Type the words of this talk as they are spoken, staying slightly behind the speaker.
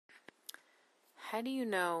How do you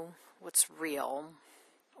know what's real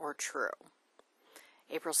or true?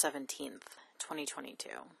 April 17th, 2022.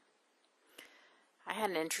 I had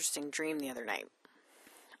an interesting dream the other night.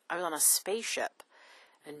 I was on a spaceship,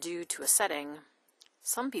 and due to a setting,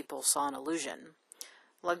 some people saw an illusion.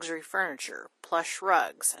 Luxury furniture, plush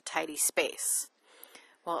rugs, a tidy space,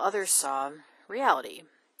 while others saw reality.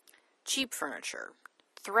 Cheap furniture,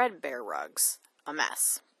 threadbare rugs, a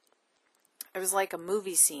mess. It was like a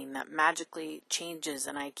movie scene that magically changes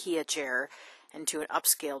an IKEA chair into an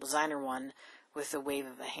upscale designer one with the wave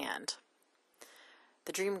of a hand.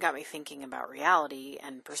 The dream got me thinking about reality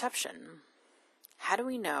and perception. How do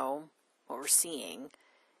we know what we're seeing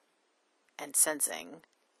and sensing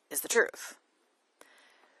is the truth?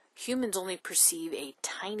 Humans only perceive a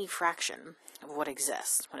tiny fraction of what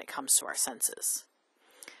exists when it comes to our senses.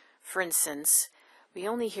 For instance, we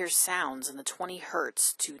only hear sounds in the 20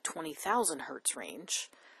 hertz to 20,000 hertz range,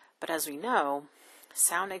 but as we know,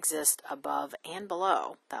 sound exists above and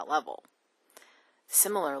below that level.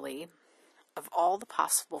 Similarly, of all the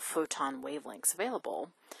possible photon wavelengths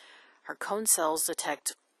available, our cone cells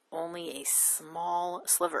detect only a small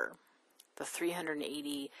sliver, the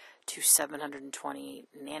 380 to 720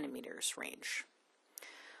 nanometers range.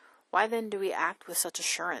 Why then do we act with such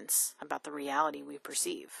assurance about the reality we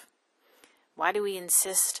perceive? Why do we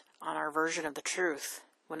insist on our version of the truth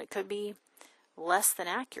when it could be less than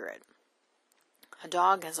accurate? A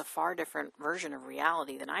dog has a far different version of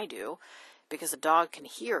reality than I do because a dog can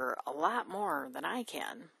hear a lot more than I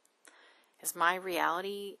can. Is my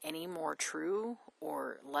reality any more true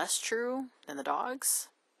or less true than the dog's?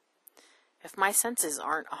 If my senses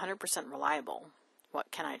aren't 100% reliable,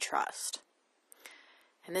 what can I trust?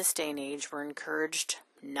 In this day and age, we're encouraged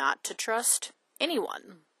not to trust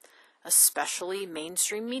anyone, especially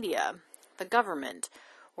mainstream media, the government,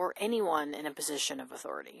 or anyone in a position of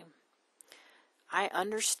authority. I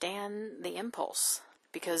understand the impulse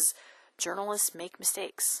because journalists make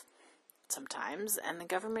mistakes sometimes, and the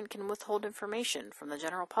government can withhold information from the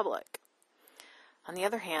general public. On the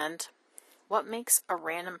other hand, what makes a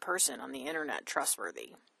random person on the internet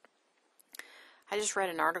trustworthy? I just read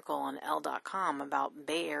an article on Elle.com about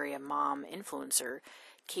Bay Area mom influencer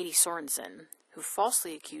Katie Sorensen, who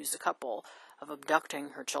falsely accused a couple of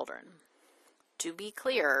abducting her children. To be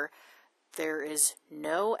clear, there is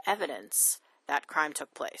no evidence that crime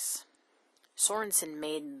took place. Sorensen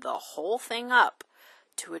made the whole thing up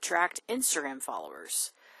to attract Instagram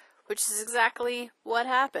followers, which is exactly what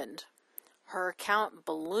happened. Her account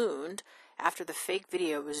ballooned after the fake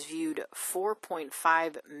video was viewed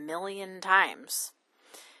 4.5 million times.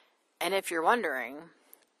 And if you're wondering,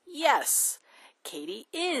 yes, Katie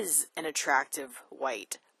is an attractive,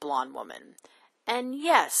 white, blonde woman. And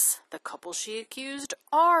yes, the couple she accused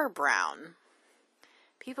are brown.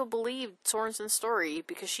 People believed Sorensen's story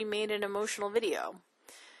because she made an emotional video.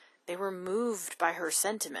 They were moved by her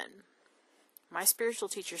sentiment. My spiritual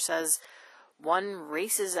teacher says one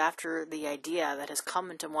races after the idea that has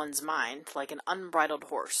come into one's mind like an unbridled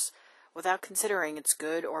horse, without considering its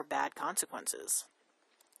good or bad consequences.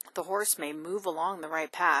 The horse may move along the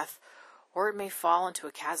right path, or it may fall into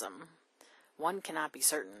a chasm. One cannot be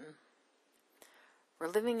certain. We're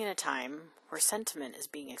living in a time where sentiment is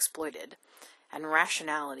being exploited, and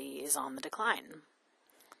rationality is on the decline.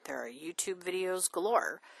 There are YouTube videos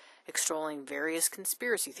galore, extolling various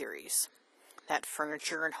conspiracy theories. That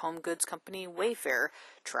furniture and home goods company Wayfair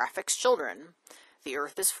traffics children. The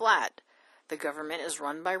earth is flat. The government is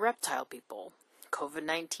run by reptile people.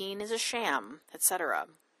 COVID-19 is a sham, etc.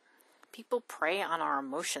 People prey on our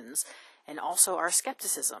emotions and also our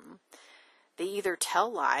skepticism. They either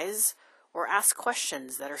tell lies or ask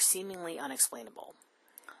questions that are seemingly unexplainable.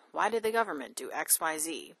 Why did the government do X, Y,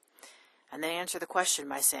 Z? And then answer the question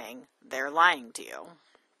by saying, they're lying to you.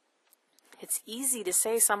 It's easy to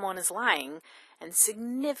say someone is lying and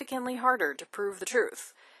significantly harder to prove the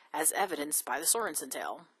truth, as evidenced by the Sorensen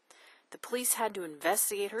tale. The police had to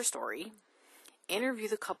investigate her story, interview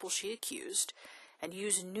the couple she accused, and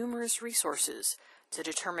use numerous resources to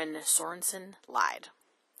determine Sorensen lied.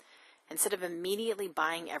 Instead of immediately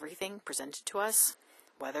buying everything presented to us,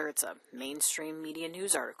 whether it's a mainstream media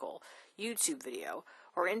news article, YouTube video,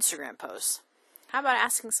 or Instagram post, how about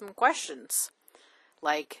asking some questions?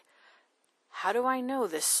 Like, how do I know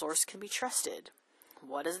this source can be trusted?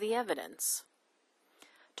 What is the evidence?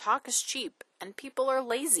 Talk is cheap, and people are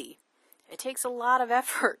lazy. It takes a lot of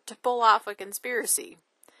effort to pull off a conspiracy.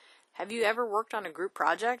 Have you ever worked on a group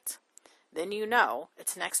project? Then you know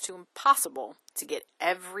it's next to impossible to get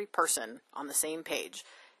every person on the same page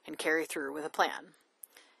and carry through with a plan.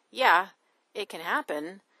 Yeah, it can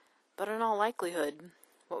happen, but in all likelihood,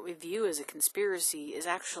 what we view as a conspiracy is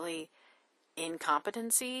actually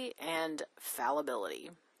incompetency and fallibility.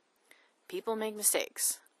 People make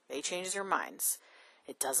mistakes. They change their minds.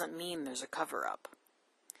 It doesn't mean there's a cover-up.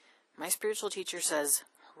 My spiritual teacher says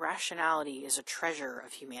rationality is a treasure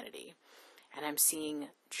of humanity, and I'm seeing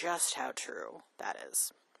just how true that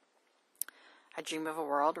is. I dream of a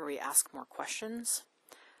world where we ask more questions,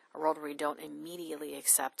 a world where we don't immediately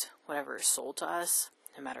accept whatever is sold to us,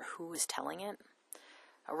 no matter who is telling it,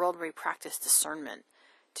 a world where we practice discernment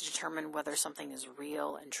to determine whether something is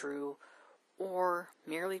real and true or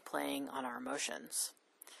merely playing on our emotions,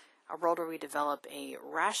 a world where we develop a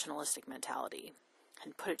rationalistic mentality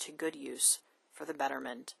and put it to good use for the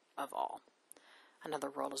betterment of all. Another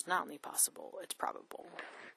world is not only possible, it's probable.